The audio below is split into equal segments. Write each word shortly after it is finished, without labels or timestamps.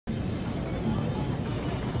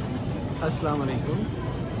अस्सलाम वालेकुम।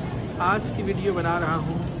 आज की वीडियो बना रहा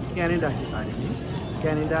हूँ कनाडा के बारे में,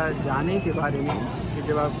 कनाडा जाने के बारे में कि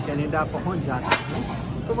जब आप कनाडा पहुँच जाते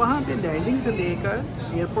हैं तो वहाँ पे लैंडिंग से लेकर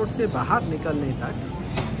एयरपोर्ट से बाहर निकलने तक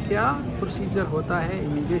क्या प्रोसीजर होता है,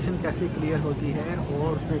 इमिग्रेशन कैसे क्लियर होती है और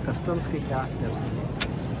उसमें कस्टम्स के क्या स्टेप्स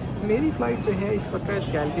हैं। मेरी फ़्लाइट जो है इस वक्त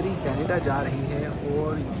कैलगरी कनाडा जा रही है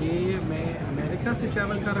और ये मैं अमेरिका से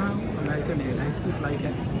ट्रैवल कर रहा हूँ। अमेरिकन एयरलाइंस की फ़्लाइट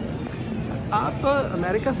है। आप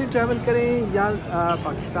अमेरिका से ट्रैवल करें या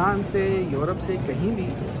पाकिस्तान से, यूरोप से, कहीं भी,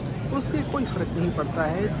 उससे कोई फ़र्क नहीं पड़ता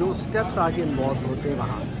है। जो स्टेप्स आगे इन्वॉल्व होते हैं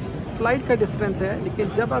वहाँ फ़्लाइट का डिफरेंस है। लेकिन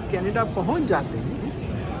जब आप कनाडा पहुँच जाते हैं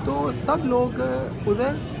तो सब लोग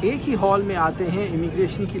उधर एक ही हॉल में आते हैं।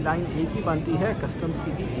 इमिग्रेशन की लाइन एक ही बनती है, कस्टम्स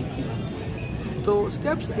की भी एक ही बनती है, तो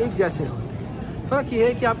स्टेप्स एक जैसे होते हैं। फ़र्क ये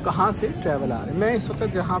है कि आप कहाँ से ट्रैवल आ रहे हैं। मैं इस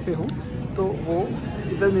वक्त जहाँ पे हूँ तो वो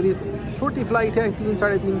इधर मेरी छोटी फ़्लाइट है,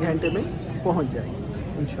 3-3.5 घंटे में पहुंच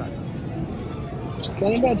जाएगी इंशाल्लाह।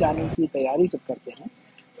 कनाडा जाने की तैयारी जब करते हैं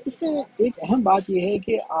इसमें एक अहम बात यह है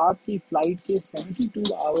कि आपकी फ़्लाइट के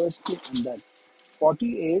 72 आवर्स के अंदर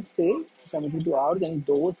 48 से 72 आवर्स यानी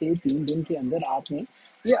 2 से 3 दिन के अंदर आपने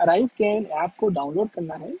ये अराइव कैन ऐप को डाउनलोड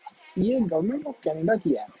करना है। ये गवर्नमेंट ऑफ कनाडा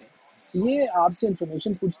की ऐप है। ये आपसे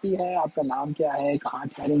इंफॉर्मेशन पूछती है, आपका नाम क्या है, कहाँ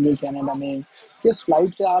ठहरेंगे कनाडा में, किस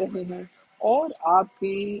फ़्लाइट से आ रहे हैं और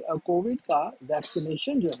आपकी कोविड का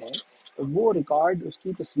वैक्सीनेशन जो है वो रिकॉर्ड,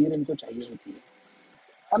 उसकी तस्वीर इनको चाहिए होती है।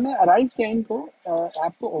 अब मैं अराइव कैन को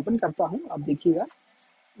ऐप को ओपन करता हूँ। अब देखिएगा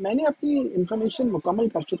मैंने अपनी इंफॉर्मेशन मुकम्मल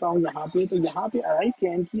कर चुका हूँ यहाँ पे। तो यहाँ पे अराइव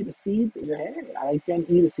कैन की रसीद जो है, अराइव कैन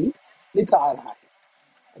ई रसीद लिखा आ रहा है।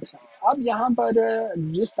 अच्छा, अब यहाँ पर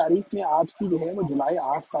जिस तारीख में आज की जो है वो जुलाई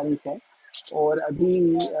 8 तारीख है और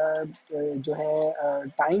अभी जो है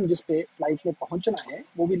टाइम जिस पे फ्लाइट में पहुँचना है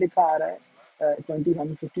वो भी लिखा आ रहा है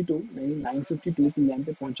 21:52 नहीं 9:52 PM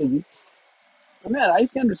पे पहुँचेगी। मैं अराइव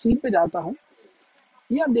कैन रसीद पे जाता हूँ।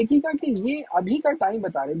 ये आप देखिएगा कि ये अभी का टाइम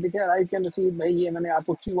बता रहे हैं। देखिए अराइव कैन रसीद, भाई ये मैंने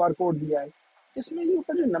आपको QR कोड दिया है। इसमें ये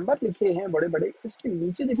ऊपर जो नंबर लिखे हैं बड़े बड़े, इसके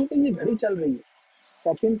नीचे देखिएगा ये घड़ी चल रही है,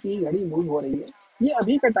 सेकंड की घड़ी मूव हो रही है। ये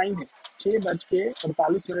अभी का टाइम है,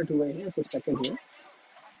 6:48 हुए हैं, कुछ सेकंड हुए।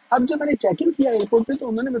 अब जब मैंने चेक इन किया एयरपोर्ट पे तो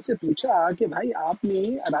उन्होंने मुझसे पूछा कि भाई आपने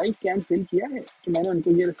अराइव कैन फिल किया है, तो मैंने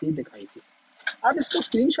उनको ये रसीद दिखाई थी। आप इसको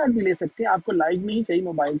स्क्रीनशॉट भी ले सकते हैं, आपको लाइव में ही चाहिए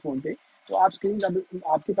मोबाइल फ़ोन पे तो आप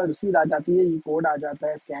आपके पास रसीद आ जाती है, ये कोड आ जाता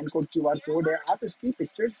है, स्कैन कोड QR कोड है। आप इसकी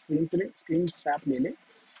पिक्चर स्क्रीन स्नैप ले लें,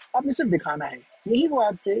 आपने सिर्फ दिखाना है। यही वो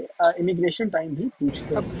आपसे इमिग्रेशन टाइम भी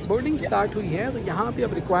पूछते अब हैं। बोर्डिंग स्टार्ट हुई है तो यहाँ पे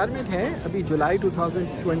अब रिक्वायरमेंट है अभी जुलाई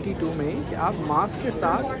 2022 में कि आप मास्क के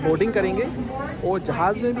साथ बोर्डिंग करेंगे और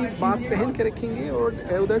जहाज़ में भी मास्क पहन के रखेंगे और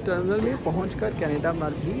उधर टर्मिनल में पहुंचकर कनाडा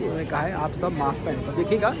में भी उन्होंने कहा है आप सब मास्क पहन कर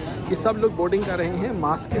देखिएगा कि सब लोग बोर्डिंग कर रहे हैं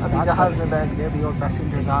मास्क के साथ। जहाज़ में बैठ गए अभी और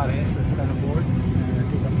पैसेंजर्स आ रहे हैं, तो इसका बोर्ड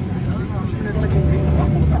कुछ मिनट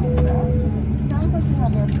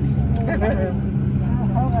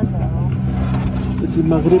जी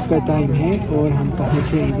मगरिब का टाइम है और हम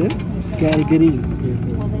पहुँचे इधर Calgary.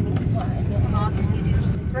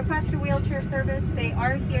 Request a wheelchair service. They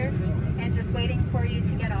are here and just waiting for you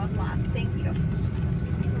to get off last. Thank you.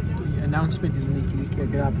 Announcement इसने की कि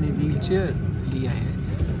अगर आपने व्हीलचेयर लिया है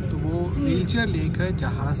तो वो व्हीलचेयर लेकर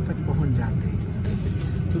जहाज़ तक पहुंच जाते हैं।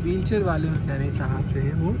 तो व्हीलचेयर वाले और कह रहे साहब जो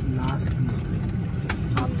है वो लास्ट में उतरे,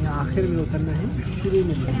 आपने आखिर में उतरना है, शुरू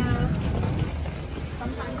में उतरना है।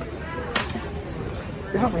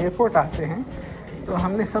 जब हम एयरपोर्ट आते हैं तो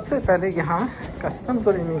हमने सबसे पहले यहाँ कस्टम्स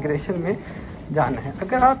और इमिग्रेशन में जाना है।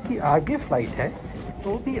 अगर आपकी आगे फ़्लाइट है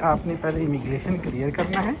तो भी आपने पहले इमिग्रेशन क्लियर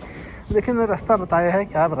करना है, लेकिन रास्ता बताया है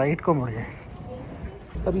कि आप राइट को मुड़ जाएं।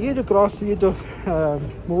 अब ये जो ये जो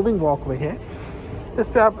मूविंग वॉकवे है, इस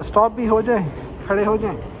पे आप स्टॉप भी हो जाएं, खड़े हो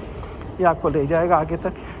जाएं, ये आपको ले जाएगा आगे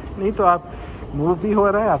तक। नहीं तो आप मूव भी हो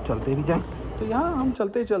रहा है, आप चलते भी जाएं। तो यहाँ हम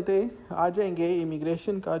चलते चलते आ जाएंगे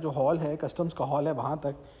इमिग्रेशन का जो हॉल है, कस्टम्स का हॉल है, वहाँ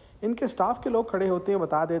तक। इनके स्टाफ के लोग खड़े होते हैं,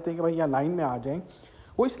 बता देते हैं कि भाई यहाँ लाइन में आ जाएं।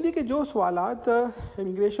 वो इसलिए कि जो सवालात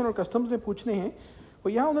इमिग्रेशन और कस्टम्स ने पूछने हैं वो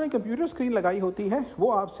यहाँ उन्होंने कंप्यूटर स्क्रीन लगाई होती है,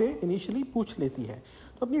 वो आपसे इनिशियली पूछ लेती है।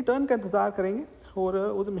 तो अपनी टर्न का इंतज़ार करेंगे और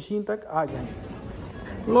उधर मशीन तक आ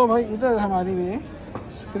जाएंगे। लो भाई, इधर हमारी ये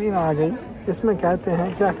स्क्रीन आ गई। इसमें कहते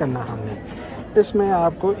हैं क्या करना हमने, इसमें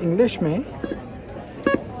आपको इंग्लिश में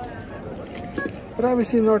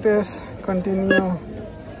privacy notice, continue,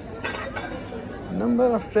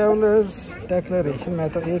 number of travellers, declaration, मैं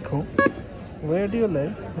तो एक हूँ, where do you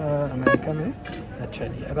live, America में, अच्छा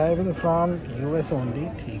जी, अराइविंग फ्रॉम US ओनली,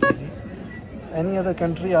 ठीक है जी, एनी अदर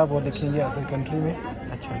कंट्री आप वो लिखेंगे अदर कंट्री में,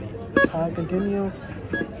 अच्छा जी, हाँ कंटिन्यू,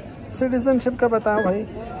 सिटीजनशिप का बताओ भाई,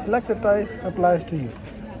 select type applies to you,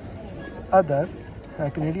 other,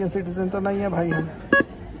 Canadian citizen तो नहीं है भाई हम,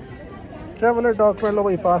 ट्रैवलर डॉक्यूमेंट लो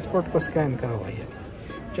भाई, पासपोर्ट को स्कैन करो भाई।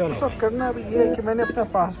 चलो सब करना अभी ये है कि मैंने अपना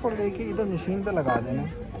पासपोर्ट लेके इधर मशीन पे लगा देना।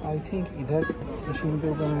 आई थिंक इधर मशीन पे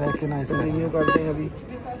ऊपर लेके ना इसे रिन्यू कर देंगे। अभी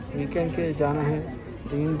वीकेंड के जाना है,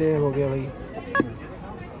 3 डे हो गया भाई।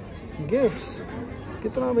 गिफ्ट्स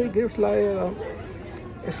कितना भाई गिफ्ट लाए यार आप।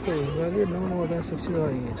 इसको value no more than 60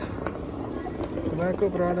 each. Tobacco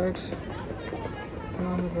products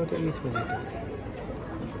each visitor.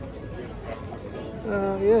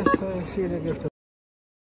 Yes I see the gift.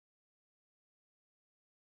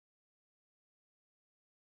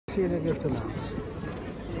 See the gift allowance.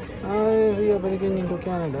 We are breaking into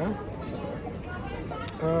Canada.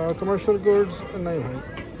 Commercial goods नहीं भाई,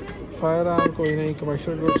 firearm कोई नहीं,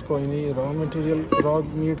 commercial goods कोई नहीं, raw material, raw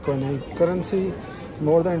meat कोई नहीं, currency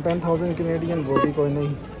more than 10,000 Canadian वो भी कोई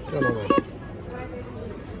नहीं। चलो भाई,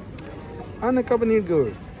 unaccompanied good,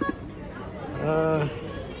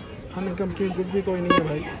 unaccompanied good भी कोई नहीं है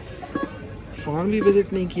भाई। फार्म भी विज़िट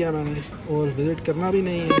नहीं किया मैंने और विज़िट करना भी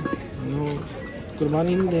नहीं है। नो,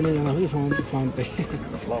 कुर्बानी नहीं देने जाना भाई फार्म पे।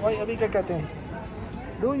 भाई अभी क्या कहते हैं,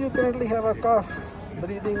 do you currently have a cough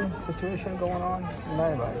breathing situation going on?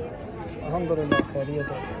 नहीं भाई, अल्हम्दुलिल्लाह खैरियत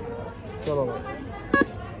है। चलो भाई,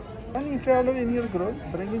 any traveller in your group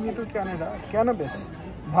bringing you to Canada cannabis,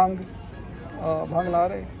 भांग ला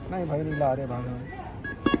रहे? नहीं भाई नहीं ला रहे भांग।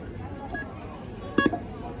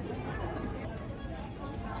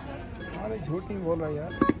 अरे झूठ नहीं बोल रहा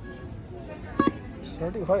यार,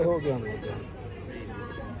 सर्टिफाई हो गया हम लोग।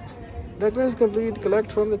 Declaration complete,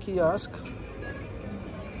 collect from the kiosk।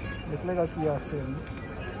 निकलेगा कियास्क से।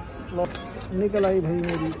 निकल आई भाई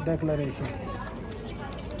मेरी डेक्लरेशन।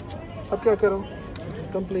 अब क्या करो,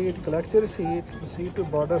 complete, collect receipt, receipt to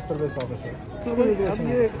border service officer. तो अब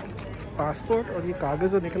ये पासपोर्ट और ये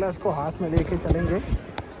कागज़ जो निकला इसको हाथ में लेके चलेंगे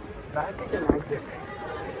बैक एग्जिट।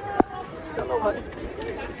 चलो भाई,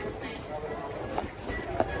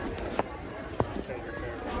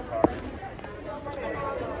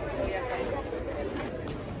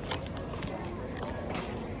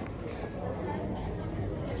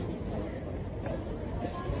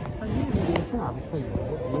 सही है।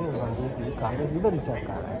 ये कागज़ इधर ही चेक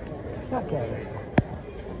कर रहा है, क्या है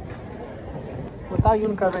बताइए।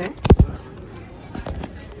 उन कर रहे हैं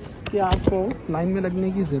कि आपको लाइन में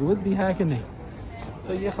लगने की ज़रूरत भी है कि नहीं।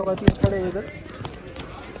 तो ये ख़वातीन खड़े इधर।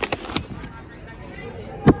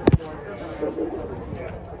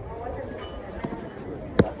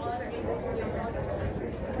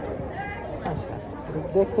 अच्छा,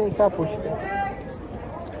 देखते हैं क्या पूछते हैं।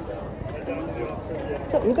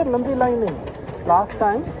 इधर लंबी लाइन है। लास्ट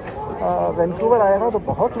टाइम वैंकूवर आया था तो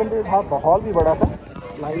बहुत लंबी था, माहौल भी बड़ा था,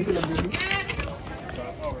 लाइन भी लंबी थी।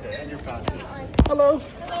 Hello,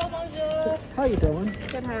 how you doing?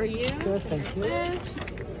 Good, how are you? Good, thank you.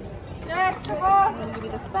 Next, I'm going to give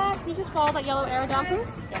you this back. Can you just follow that yellow arrow down,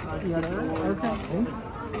 please? Okay.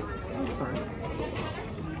 Sorry.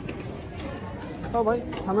 तो भाई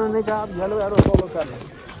हमने कहा आप yellow arrow follow कर लें।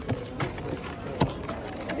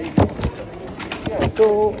 तो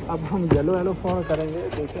अब हम येलो एरो फॉलो करेंगे,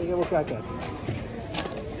 देखेंगे वो क्या कहते हैं।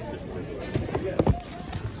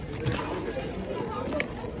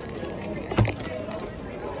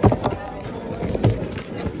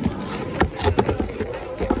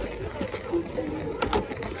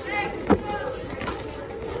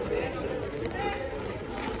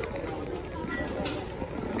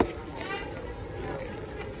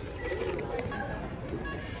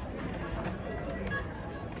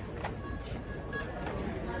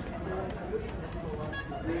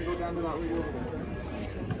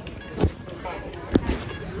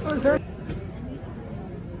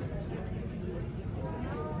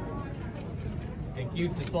 Thank you.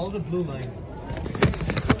 Just follow the blue line.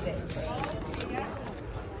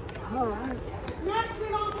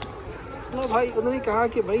 लो भाई, उन्होंने कहा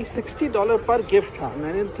कि भाई $60 पर गिफ्ट था।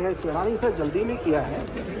 मैंने चढ़ानी था, जल्दी में किया है।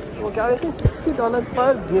 वो क्या कहते हैं, $60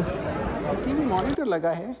 पर गिफ्ट। टीवी मॉनिटर लगा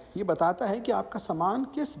है, ये बताता है कि आपका सामान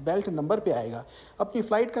किस बेल्ट नंबर पे आएगा। अपनी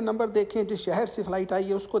फ़्लाइट का नंबर देखें, जिस शहर से फ़्लाइट आई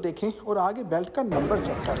है उसको देखें और आगे बेल्ट का नंबर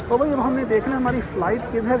चेक करें। तो भाई अब हमने देखना हमारी फ़्लाइट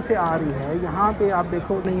किधर से आ रही है। यहाँ पे आप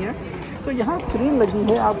देखो नहीं है, तो यहाँ स्क्रीन लगी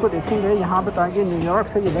है, आपको देखेंगे यहाँ बताएंगे न्यूयॉर्क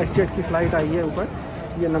से ये वेस्ट जेट की फ़्लाइट आई है ऊपर,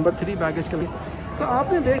 ये नंबर 3 बैगेज के लिए। तो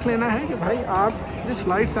आपने देख लेना है कि भाई आप जिस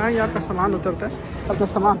फ़्लाइट से आए आपका सामान उतरता है, अपना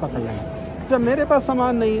सामान पकड़ लेना। जब मेरे पास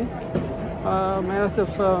सामान नहीं है, मैं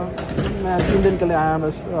सिर्फ मैं 3 दिन के लिए आया,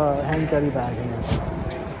 बस हैंड कैरी बैग है मेरे पास।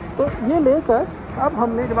 तो ये लेकर अब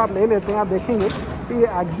हमने, जब आप ले लेते हैं, आप देखेंगे कि ये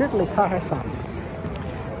एग्जिट लिखा है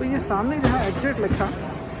सामने। तो ये सामने जहाँ एग्जिट लिखा,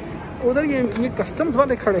 उधर ये कस्टम्स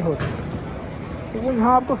वाले खड़े होते हैं। तो वो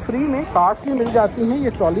यहाँ आपको फ्री में कार्ड्स भी मिल जाती हैं, ये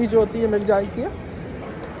ट्रॉली जो होती है मिल जाएगी।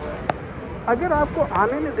 अगर आपको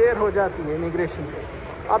आने में देर हो जाती है इमिग्रेशन पे,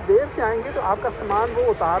 आप देर से आएंगे तो आपका सामान वो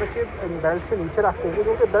उतार के बेल्ट से नीचे रख देंगे,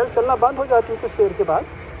 क्योंकि बेल्ट चलना बंद हो जाती है कुछ देर के बाद।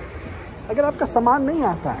 अगर आपका सामान नहीं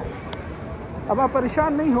आता है, अब आप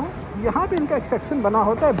परेशान नहीं हो, यहाँ पे इनका एक सेक्शन बना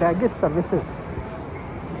होता है बैगेज सर्विसेज,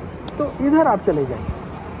 तो इधर आप चले जाइए,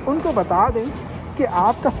 उनको बता दें कि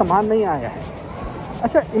आपका सामान नहीं आया है।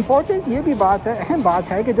 अच्छा, इम्पोर्टेंट ये भी बात है, अहम बात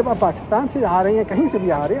है कि जब आप पाकिस्तान से आ रहे हैं, कहीं से भी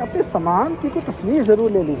आ रहे हैं, अपने सामान की कोई तस्वीर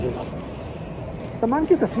ज़रूर ले लीजिएगा। सामान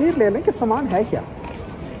की तस्वीर ले लें कि सामान है क्या,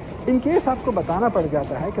 इन केस आपको बताना पड़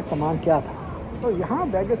जाता है कि सामान क्या था। तो यहाँ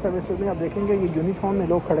बैगेज सर्विसेज में आप देखेंगे ये यूनिफॉर्म में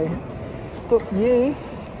लोग खड़े हैं, तो ये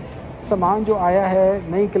सामान जो आया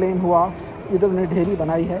है नहीं क्लेम हुआ, इधर उन्हें ढेरी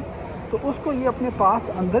बनाई है, तो उसको ये अपने पास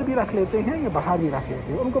अंदर भी रख लेते हैं या बाहर भी रख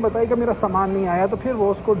लेते हैं। उनको बताइएगा मेरा सामान नहीं आया, तो फिर वो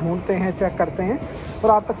उसको ढूंढते हैं, चेक करते हैं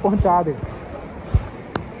और आप तक पहुंचा देते हैं।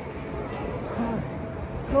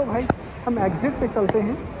 लो भाई, हम एग्ज़िट पे चलते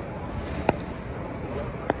हैं।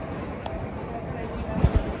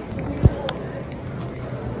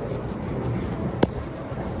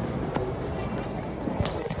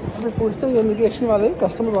 हमें पूछते हैं इमिग्रेशन वाले,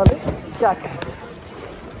 कस्टमर वाले क्या कहें।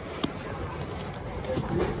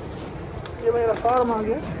 ये मेरा फॉर्म आ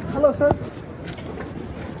गया। Hello sir.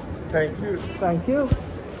 Thank you. Thank you.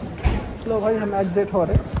 लो भाई, हम एग्ज़िट हो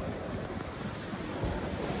रहे हैं।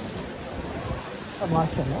 अब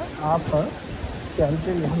माशाल्लाह आप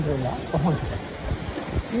कैलगरी अल्हम्दुलिल्लाह पहुँच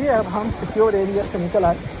गए। ये अब हम सिक्योर एरिया से निकल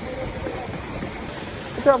आए।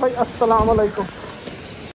 अच्छा भाई, अस्सलाम वालेकुम।